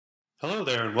Hello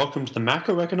there, and welcome to the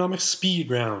Macroeconomics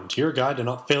Speed Round, your guide to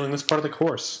not failing this part of the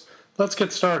course. Let's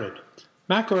get started.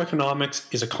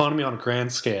 Macroeconomics is economy on a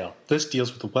grand scale. This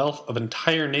deals with the wealth of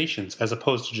entire nations as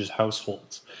opposed to just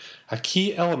households. A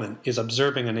key element is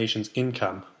observing a nation's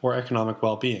income, or economic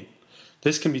well-being.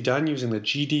 This can be done using the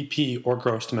GDP, or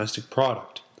gross domestic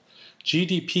product.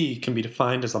 GDP can be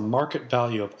defined as the market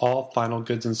value of all final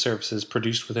goods and services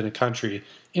produced within a country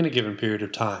in a given period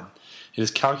of time. It is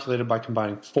calculated by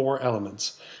combining four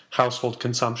elements: household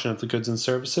consumption of the goods and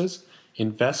services,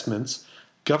 investments,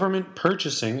 government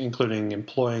purchasing, including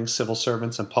employing civil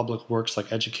servants and public works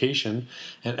like education,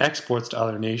 and exports to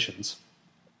other nations.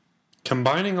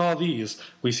 Combining all these,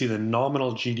 we see the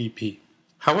nominal GDP.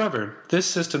 However, this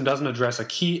system doesn't address a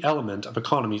key element of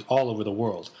economies all over the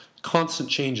world: constant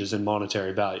changes in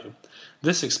monetary value.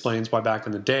 This explains why back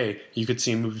in the day you could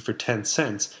see a movie for 10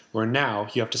 cents, where now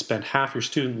you have to spend half your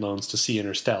student loans to see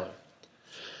Interstellar.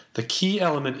 The key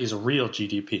element is real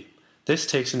GDP. This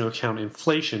takes into account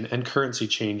inflation and currency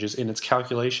changes in its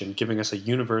calculation, giving us a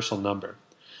universal number.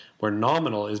 Where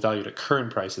nominal is valued at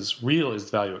current prices, real is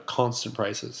valued at constant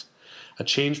prices. A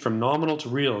change from nominal to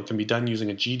real can be done using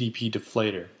a GDP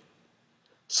deflator.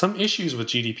 Some issues with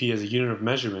GDP as a unit of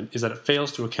measurement is that it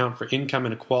fails to account for income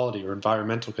inequality or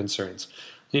environmental concerns,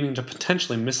 leading to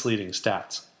potentially misleading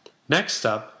stats. Next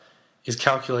up is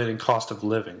calculating cost of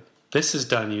living. This is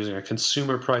done using a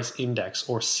consumer price index,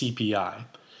 or CPI.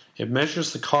 It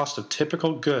measures the cost of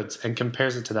typical goods and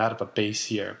compares it to that of a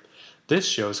base year. This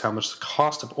shows how much the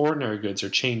cost of ordinary goods are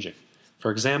changing.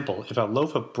 For example, if a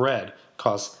loaf of bread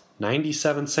costs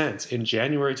 97 cents in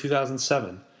January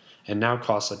 2007, and now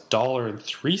costs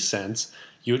 $1.03,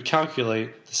 you would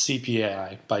calculate the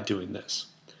CPI by doing this.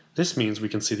 This means we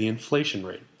can see the inflation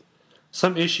rate.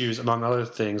 Some issues, among other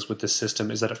things, with this system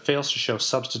is that it fails to show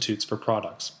substitutes for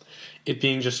products. It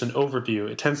being just an overview,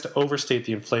 it tends to overstate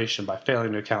the inflation by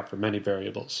failing to account for many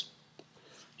variables.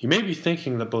 You may be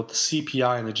thinking that both the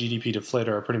CPI and the GDP deflator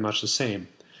are pretty much the same.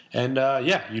 And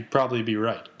yeah, you'd probably be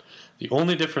right. The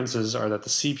only differences are that the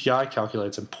CPI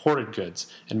calculates imported goods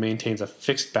and maintains a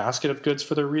fixed basket of goods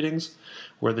for their readings,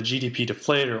 where the GDP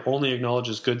deflator only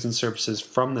acknowledges goods and services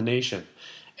from the nation,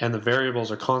 and the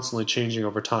variables are constantly changing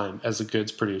over time as the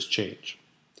goods produced change.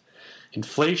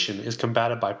 Inflation is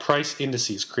combated by price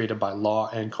indices created by law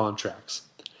and contracts.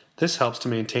 This helps to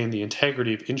maintain the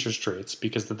integrity of interest rates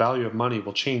because the value of money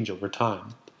will change over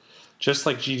time. Just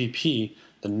like GDP,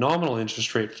 the nominal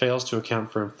interest rate fails to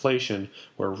account for inflation,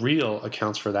 where real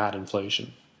accounts for that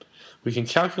inflation. We can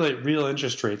calculate real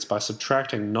interest rates by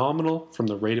subtracting nominal from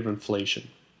the rate of inflation.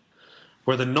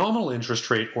 Where the nominal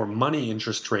interest rate, or money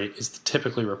interest rate, is the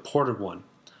typically reported one,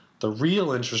 the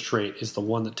real interest rate is the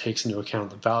one that takes into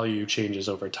account the value changes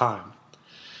over time.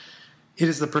 It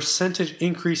is the percentage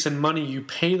increase in money you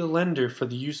pay the lender for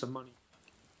the use of money.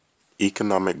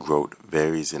 Economic growth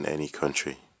varies in any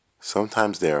country.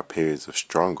 Sometimes there are periods of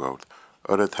strong growth,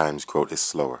 other times growth is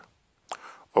slower.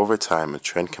 Over time, a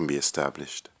trend can be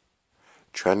established.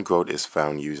 Trend growth is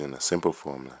found using a simple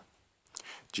formula.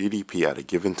 GDP at a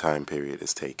given time period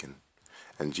is taken,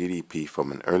 and GDP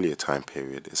from an earlier time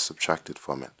period is subtracted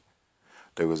from it.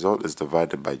 The result is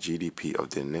divided by GDP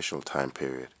of the initial time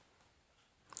period.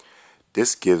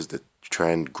 This gives the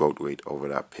trend growth rate over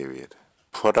that period.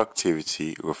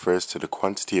 Productivity refers to the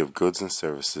quantity of goods and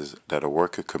services that a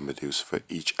worker can produce for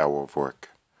each hour of work.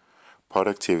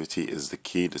 Productivity is the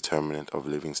key determinant of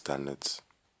living standards.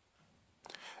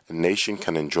 A nation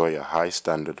can enjoy a high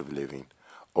standard of living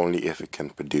only if it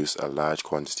can produce a large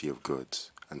quantity of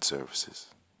goods and services.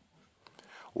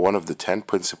 One of the 10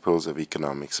 principles of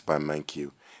economics by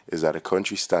Mankiw is that a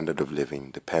country's standard of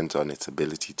living depends on its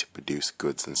ability to produce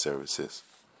goods and services.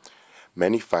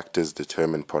 Many factors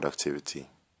determine productivity.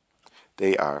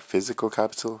 They are physical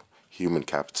capital, human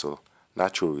capital,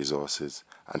 natural resources,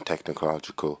 and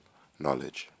technological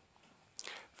knowledge.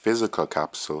 Physical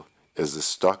capital is the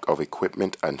stock of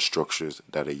equipment and structures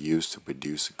that are used to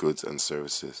produce goods and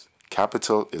services.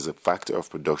 Capital is a factor of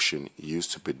production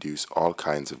used to produce all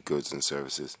kinds of goods and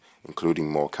services, including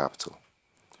more capital.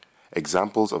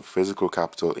 Examples of physical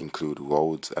capital include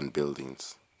roads and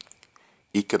buildings.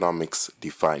 Economics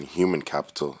define human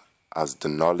capital as the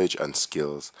knowledge and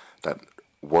skills that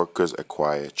workers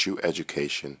acquire through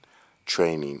education,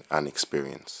 training, and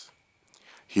experience.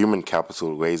 Human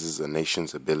capital raises a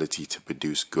nation's ability to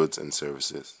produce goods and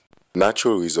services.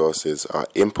 Natural resources are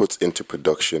inputs into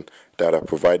production that are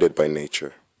provided by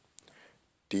nature.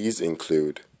 These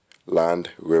include land,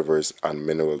 rivers, and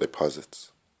mineral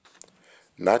deposits.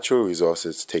 Natural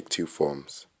resources take two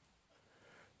forms: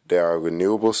 There are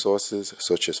renewable sources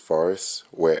such as forests,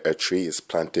 where a tree is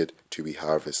planted to be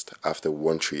harvested after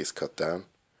one tree is cut down.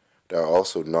 There are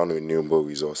also non-renewable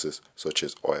resources such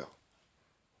as oil.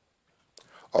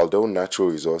 Although natural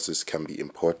resources can be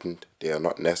important, they are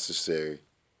not necessary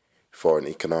for an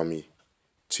economy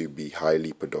to be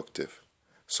highly productive.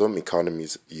 Some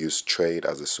economies use trade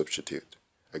as a substitute.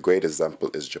 A great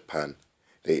example is Japan.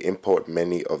 They import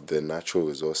many of the natural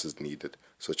resources needed,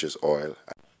 such as oil.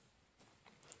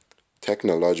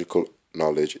 Technological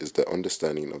knowledge is the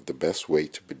understanding of the best way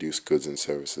to produce goods and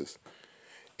services.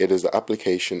 It is the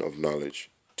application of knowledge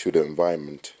to the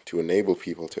environment to enable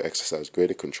people to exercise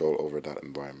greater control over that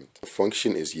environment. The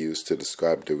function is used to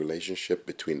describe the relationship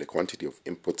between the quantity of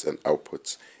inputs and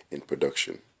outputs in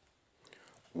production.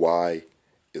 Y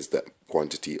is the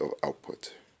quantity of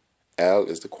output. L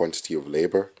is the quantity of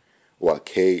labor, while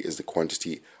K is the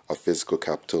quantity of physical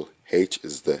capital, H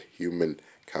is the human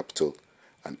capital,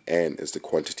 and N is the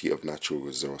quantity of natural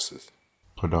resources.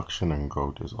 Production and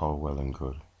growth is all well and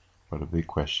good, but a big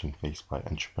question faced by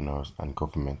entrepreneurs and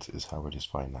governments is how it is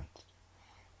financed.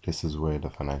 This is where the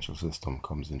financial system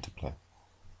comes into play.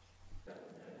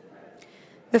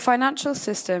 The financial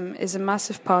system is a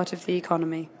massive part of the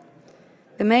economy.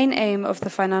 The main aim of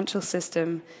the financial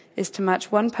system is to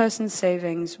match one person's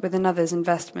savings with another's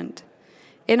investment.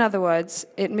 In other words,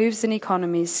 it moves an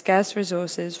economy's scarce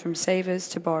resources from savers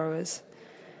to borrowers.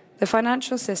 The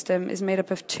financial system is made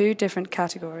up of two different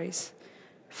categories: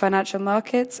 financial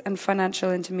markets and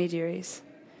financial intermediaries.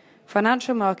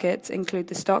 Financial markets include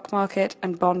the stock market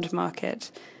and bond market.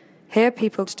 Here,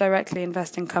 people directly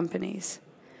invest in companies.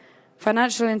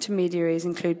 Financial intermediaries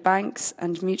include banks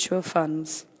and mutual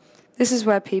funds. This is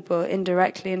where people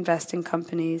indirectly invest in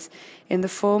companies in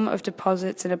the form of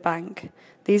deposits in a bank.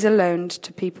 These are loaned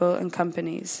to people and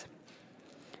companies.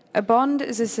 A bond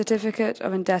is a certificate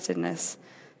of indebtedness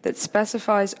that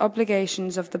specifies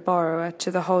obligations of the borrower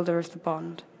to the holder of the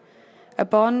bond. A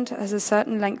bond has a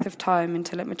certain length of time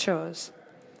until it matures.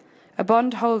 A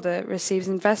bond holder receives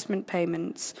investment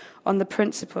payments on the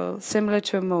principal similar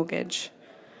to a mortgage.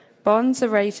 Bonds are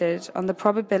rated on the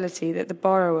probability that the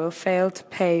borrower will fail to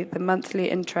pay the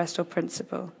monthly interest or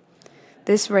principal.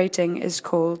 This rating is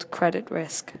called credit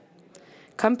risk.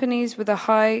 Companies with a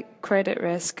high credit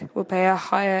risk will pay a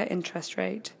higher interest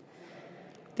rate.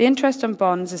 The interest on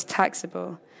bonds is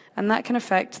taxable, and that can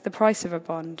affect the price of a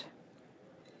bond.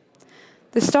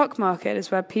 The stock market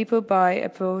is where people buy a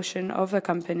portion of a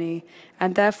company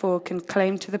and therefore can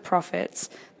claim to the profits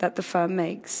that the firm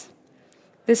makes.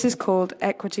 This is called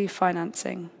equity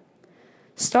financing.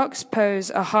 Stocks pose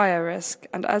a higher risk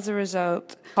and, as a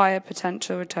result, higher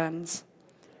potential returns.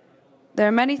 There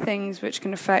are many things which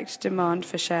can affect demand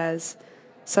for shares,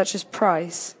 such as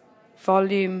price,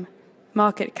 volume,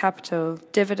 market capital,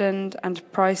 dividend, and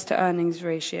price-to-earnings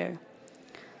ratio.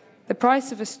 The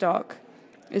price of a stock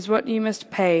is what you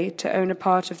must pay to own a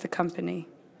part of the company.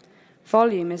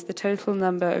 Volume is the total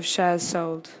number of shares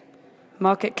sold.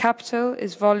 Market capital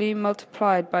is volume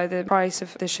multiplied by the price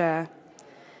of the share.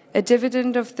 A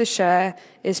dividend of the share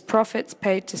is profits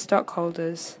paid to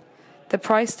stockholders. The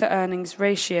price-to-earnings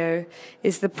ratio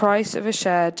is the price of a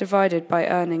share divided by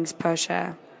earnings per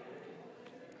share.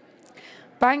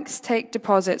 Banks take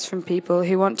deposits from people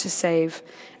who want to save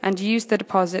and use the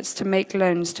deposits to make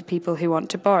loans to people who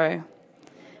want to borrow.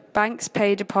 Banks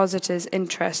pay depositors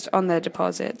interest on their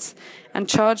deposits and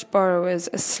charge borrowers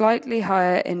a slightly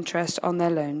higher interest on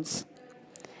their loans.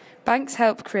 Banks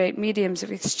help create mediums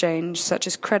of exchange such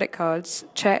as credit cards,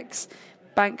 checks,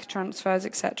 bank transfers,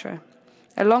 etc.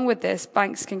 Along with this,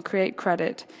 banks can create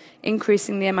credit,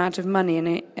 increasing the amount of money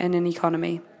in an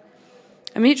economy.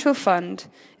 A mutual fund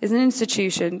is an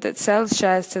institution that sells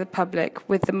shares to the public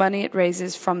with the money it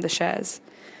raises from the shares.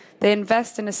 They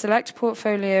invest in a select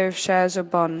portfolio of shares or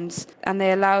bonds, and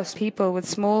they allow people with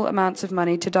small amounts of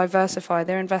money to diversify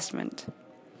their investment.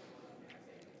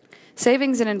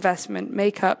 Savings and investment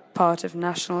make up part of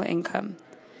national income.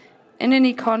 In an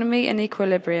economy in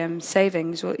equilibrium,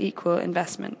 savings will equal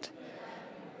investment.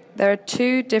 There are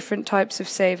two different types of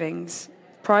savings: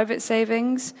 private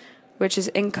savings, which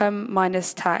is income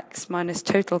minus tax minus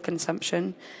total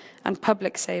consumption, and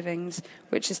public savings,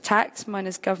 which is tax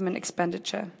minus government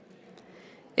expenditure.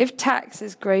 If tax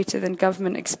is greater than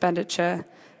government expenditure,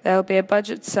 there will be a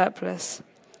budget surplus.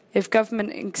 If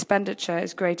government expenditure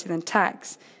is greater than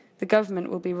tax, the government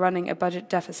will be running a budget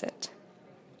deficit.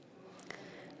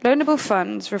 Loanable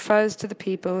funds refers to the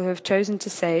people who have chosen to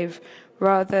save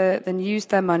rather than use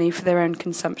their money for their own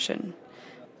consumption.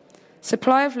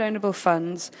 Supply of loanable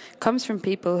funds comes from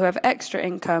people who have extra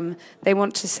income they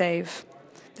want to save.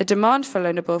 The demand for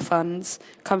loanable funds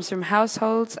comes from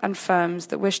households and firms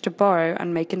that wish to borrow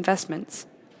and make investments.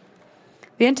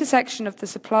 The intersection of the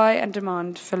supply and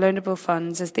demand for loanable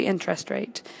funds is the interest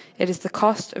rate. It is the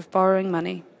cost of borrowing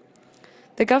money.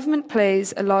 The government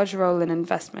plays a large role in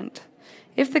investment.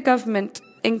 If the government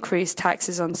increase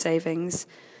taxes on savings,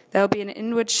 there will be an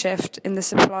inward shift in the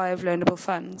supply of loanable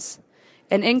funds.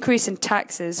 An increase in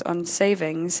taxes on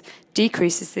savings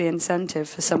decreases the incentive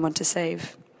for someone to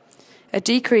save. A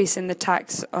decrease in the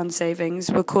tax on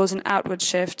savings will cause an outward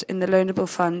shift in the loanable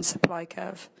fund supply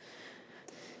curve.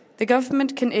 The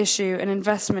government can issue an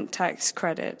investment tax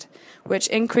credit, which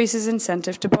increases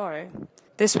incentive to borrow.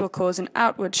 This will cause an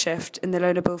outward shift in the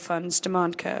loanable funds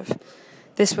demand curve.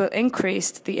 This will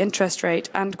increase the interest rate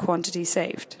and quantity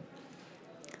saved.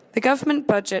 The government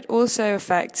budget also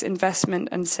affects investment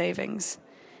and savings.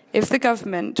 If the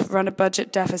government run a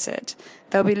budget deficit,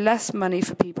 there will be less money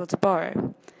for people to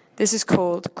borrow. This is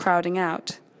called crowding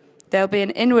out. There will be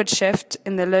an inward shift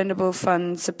in the loanable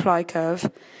fund supply curve,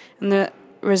 and the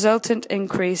resultant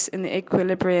increase in the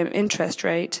equilibrium interest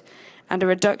rate and a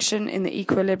reduction in the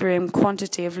equilibrium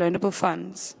quantity of loanable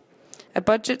funds. A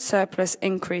budget surplus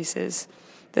increases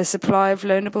the supply of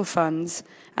loanable funds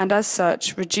and as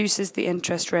such reduces the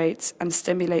interest rates and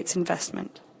stimulates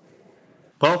investment.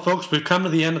 Well, folks, we've come to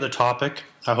the end of the topic.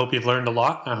 I hope you've learned a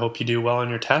lot. I hope you do well on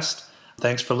your test.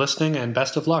 Thanks for listening and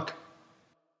best of luck.